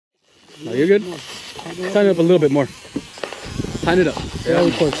No, you're good? Tighten it up a little bit more. Tighten it up. Yeah,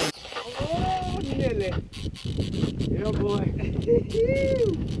 of course. Oh, nearly. Yeah, boy.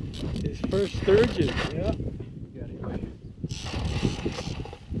 His first sturgeon. Yeah.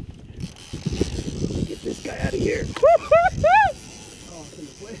 Get this guy out of here.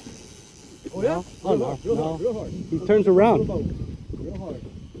 Oh, yeah? Oh, no. Real hard. He turns around. Real hard.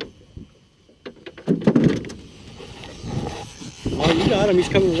 Oh, you got him. He's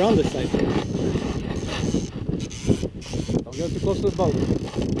coming around this side. Don't get too close to the boat.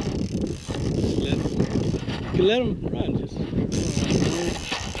 You can let him run. Just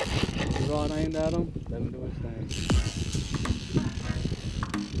rod aimed at him. Let him do his thing.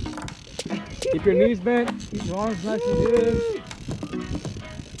 Keep your knees bent. Keep your arms nice and good.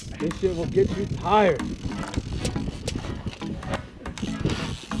 This shit will get you tired.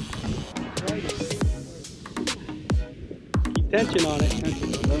 Keep tension on it.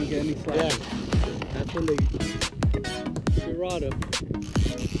 Tension. Don't get any slack. Yeah. That's when they keep your rod up.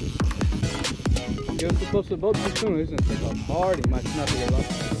 Get him too close to the boat too soon. He's gonna take off hard. He might snap your rod.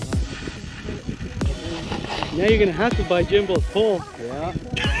 Now you're gonna have to buy Jimbo's pole. Yeah.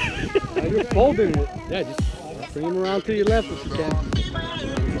 Now you're folding it. Yeah, just bring him around to your left if you can.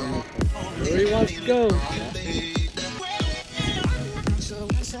 Where he wants to go.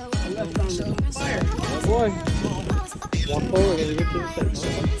 Oh boy. Walk forward a little bit to the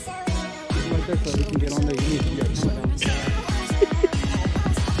side. Right there so we can get on there. You need to get down.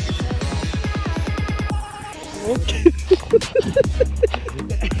 Okay.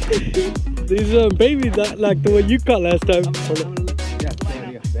 These babies not like the one you caught last time. Yeah,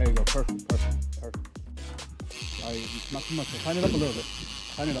 there you go. Perfect. Not too much. Tighten it up a little bit.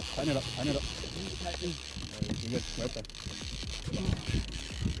 Tighten it up. There you go. Right there.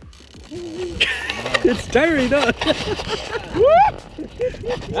 It's tearing up.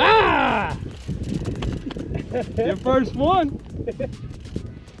 Ah! Your first one.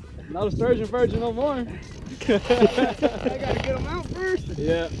 Not a sturgeon virgin no more. I gotta get him out first.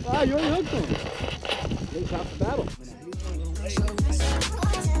 Yeah. Ah, you already hooked him. He's half the battle.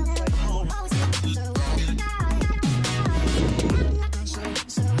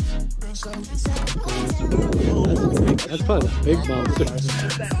 That's probably a big monster.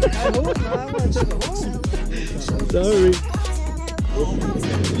 Sorry.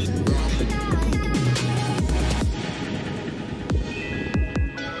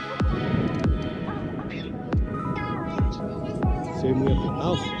 Same way up the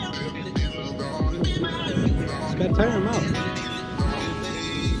mouth. Just gotta tire him out.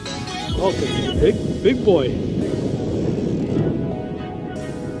 Okay, big boy.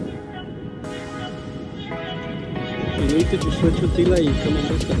 You need to just switch with Tila, you come on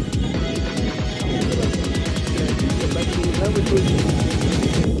this side.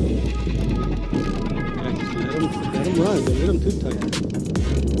 Let him run, don't let him too tight.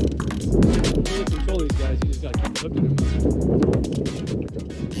 You control these guys, you just gotta keep hooking them.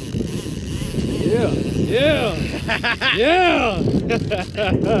 Yeah! Yeah!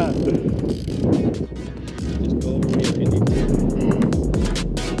 Just go over here if you need to.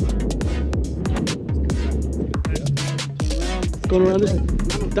 Going around this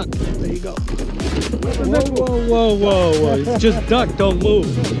duck. There you go. Whoa. It's just duck, don't move.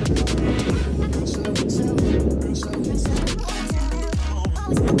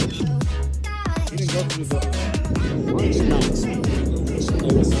 He didn't go through the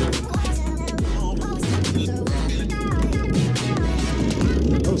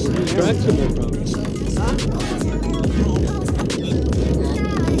Traction no problem.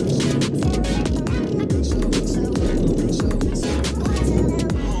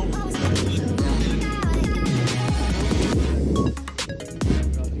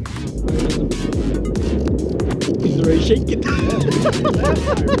 Shake it.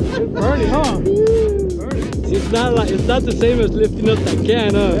 Burning, huh? Burning. It's not the same as lifting up that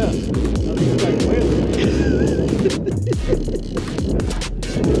can, huh? Yeah.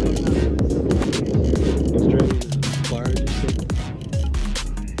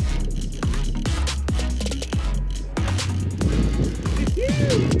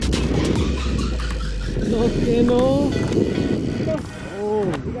 No. Oh,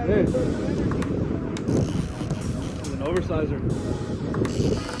 man. Oversizer.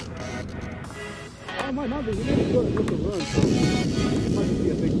 Oh, might not be. He didn't go to run, so it might just be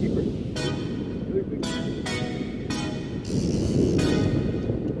a big keeper. Really big keeper.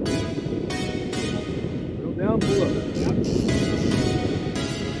 Go down, pull up.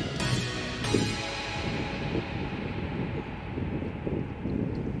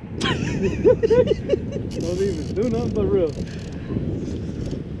 Don't even do nothing but reel.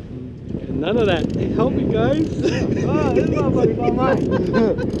 None of that. Hey, help me, guys. Oh, this motherfucker's all mine.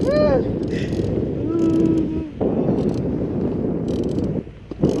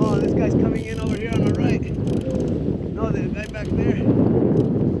 Oh, this guy's coming in over here on the right. No, the guy back there.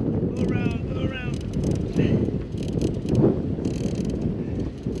 Go around, go around.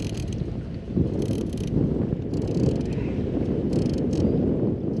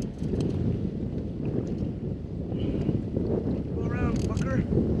 Go around, fucker.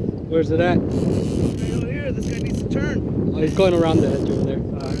 Where's it at? Right over here, this guy needs to turn. Oh, he's going around the edge over there.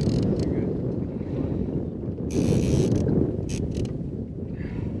 Alright, you're good.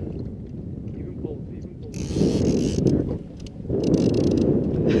 Even pull, even pull.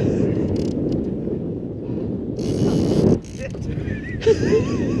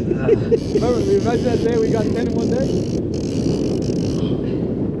 Remember, we imagine that day we got 10 in one day?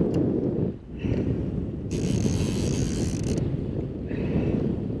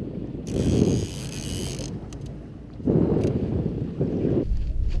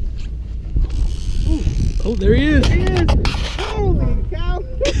 Oh, there he is. He is! Holy cow!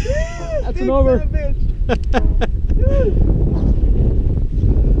 That's Big an over. son of a bitch.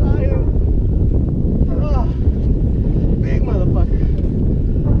 Saw him. Oh, big motherfucker.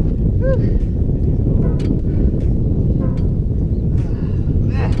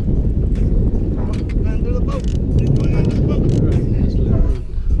 Under the boat. He's going under the boat.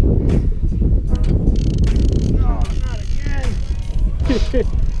 No, not again.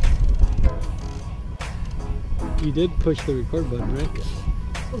 You did push the record button, right?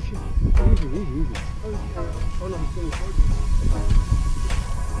 Oh shit. Easy, easy, easy. Oh no, I'm still recording.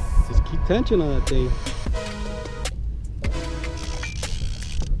 Just keep tension on that thing.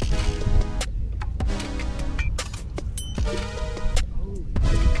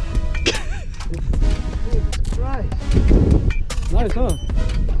 Christ. Nice, huh?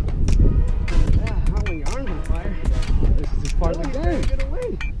 Yeah, not when your arm's on fire. This is just part of the game. Get away.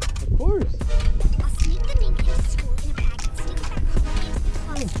 Of course. I'll sneak the link into school in a bag and sneak back home into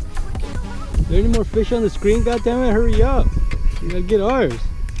the closet. What could go wrong? Are there any more fish on the screen? Goddammit, hurry up. You gotta get ours.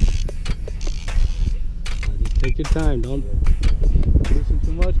 Just take your time. Don't listen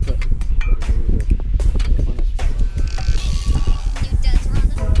too much, but You does,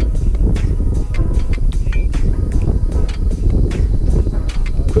 Rhonda.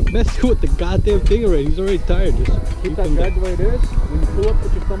 quit messing with the goddamn thing already. He's already tired. Just Keep keep that him drag down. the way it is. When you pull up,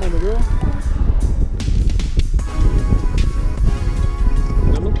 put your thumb on the wheel.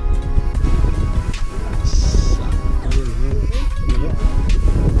 Remember?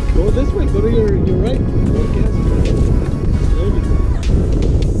 Go this way. Go to your right. Go to gas. Slowly.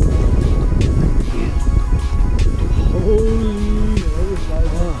 Holy.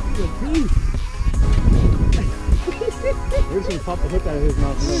 We're just gonna pop the hook out of his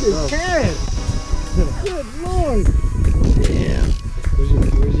mouth. Look at his head. Good lord. Damn. Where's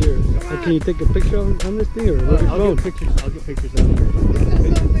your can you take a picture on this thing or where's your I'll phone? get pictures. I'll get pictures out.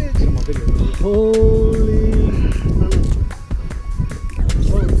 Get him on video. Holy.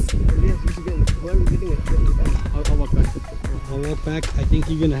 I'll walk back. I'll walk back. I think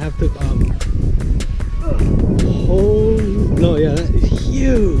you're gonna have to holy. No, yeah, that is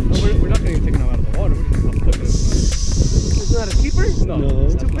huge. No, we're not gonna take him out of the water. We're just gonna put him. It's not a keeper? No.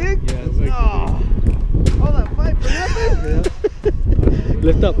 It's too big? Yeah, it's way too big. All that fight for nothing? Yeah.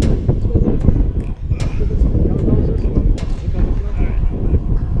 Lift up.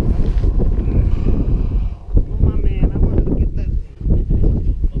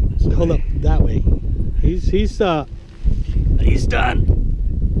 Hold up that way. He's done.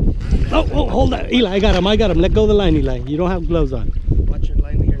 Oh, hold on, Eli. I got him. Let go of the line, Eli. You don't have gloves on. Watch your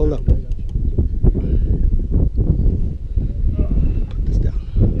line here. Hold up. Put this down.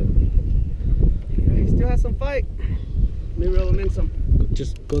 Yeah, he still has some fight. Let me reel him in some.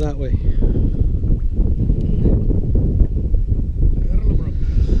 Just go that way.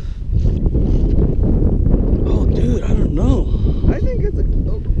 Oh, dude, I don't know. I think it's a.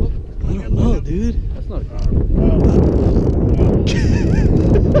 I don't know, dude. That's not a car.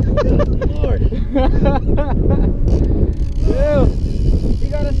 Lord. Yeah. You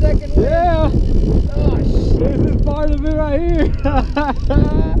got a second win. Yeah. Oh, shit. This is part of it right here.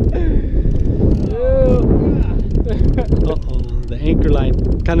 Uh-oh, the anchor line.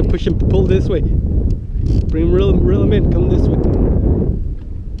 Kind of push him, pull this way. Bring him, reel him in. Come this way.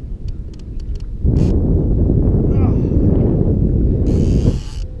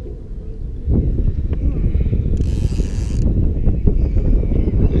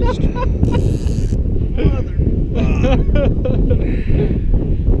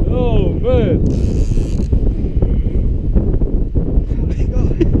 Oh man.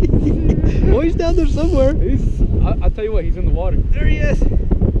 He's down there somewhere. I'll tell you what, he's in the water. There he is.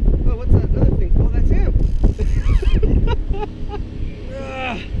 Oh, what's that other thing? Oh, that's him.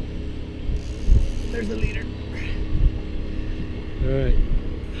 There's the leader. All right.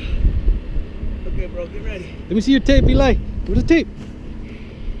 Okay, bro, get ready. Let me see your tape, Eli. Where's the tape?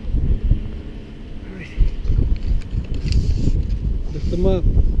 All right. Lift them up.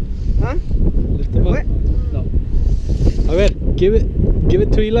 Huh? Lift them up. What? No. A ver, give it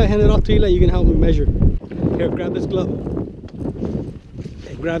to Eli. Hand it off to Eli. You can help me measure. Here, grab this glove.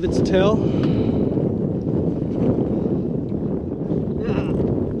 Okay, grab its tail.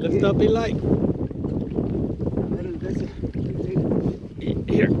 Lift up, Eli.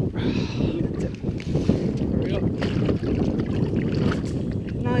 Here. Hurry up.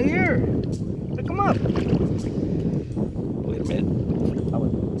 Not here. Pick him up. Wait a minute.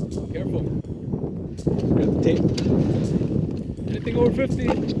 Careful. Grab the tape. Anything over 50?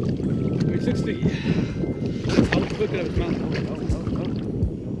 Maybe 60. I was looking at his mouth.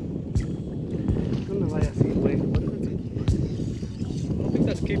 No me vaya así, güey. What is it? I don't think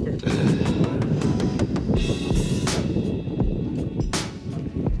that's keeper.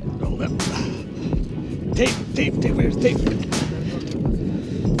 Roll up. Tape. Where's tape?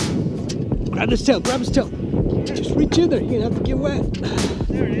 Grab his tail. Just reach in there. You're gonna have to get wet.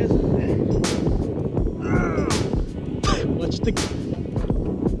 There it is. Watch the.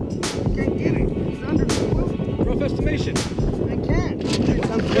 Can't get it. It's under the wheel. Rough estimation. I can't.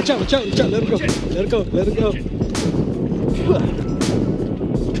 Watch out. Let it go.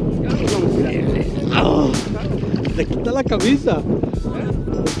 Oh, te quita la camisa.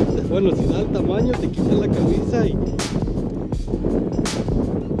 Bueno, si da el tamaño, te quita la camisa y.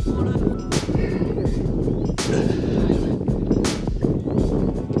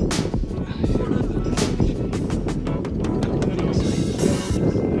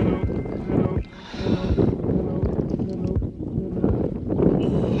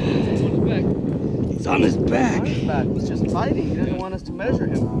 He's on his back. He's just fighting. He doesn't want us to measure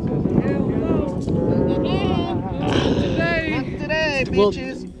him. Today. Not today, Well-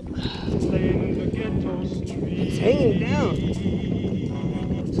 bitches. He's hanging down.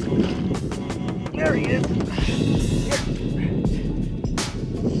 There he is.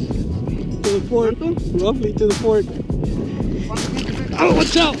 To the fort. Roughly to the fort. Oh,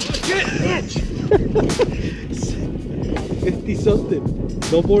 watch out! Bitch. 50 something.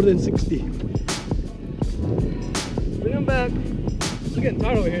 No more than 60. Bring him back. It's getting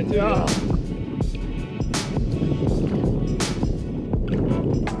tired over here, too. Yeah.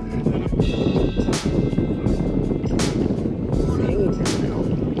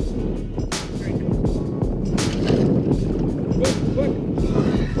 Quick.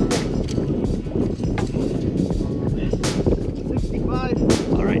 65.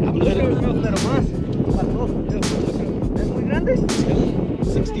 All right, I'm letting Pero más. Faltó. ¿Es muy grande?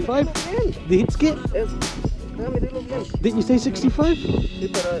 65. Bien. The hit skit? Déjame medirlo bien. Didn't you say 65? Sí,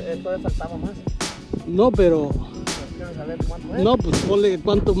 pero todavía faltaba más. No, pero. ¿Quieres saber cuánto es? No, pues ponle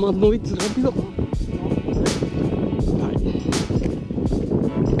cuánto más moviste rápido.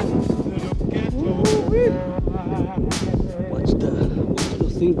 Watch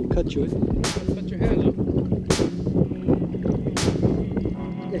those things will cut you. Put your hand up.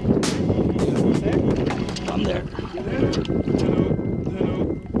 I'm there.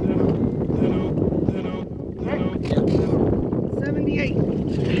 78.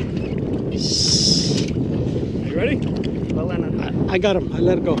 You ready? Well, I got him. I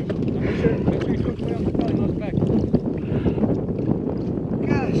let it go. Make sure you swim play on the belly, not the back.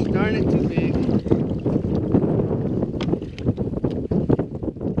 gosh darn it, too big.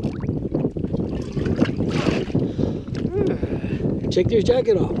 Take your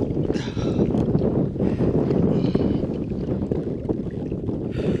jacket off.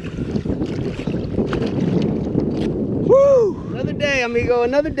 Woo! Another day, amigo,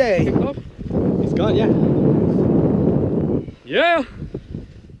 another day. Up. He's gone, yeah. Yeah.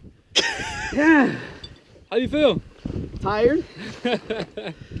 Yeah. How do you feel? Tired?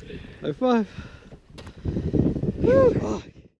 High five. Woo. Oh,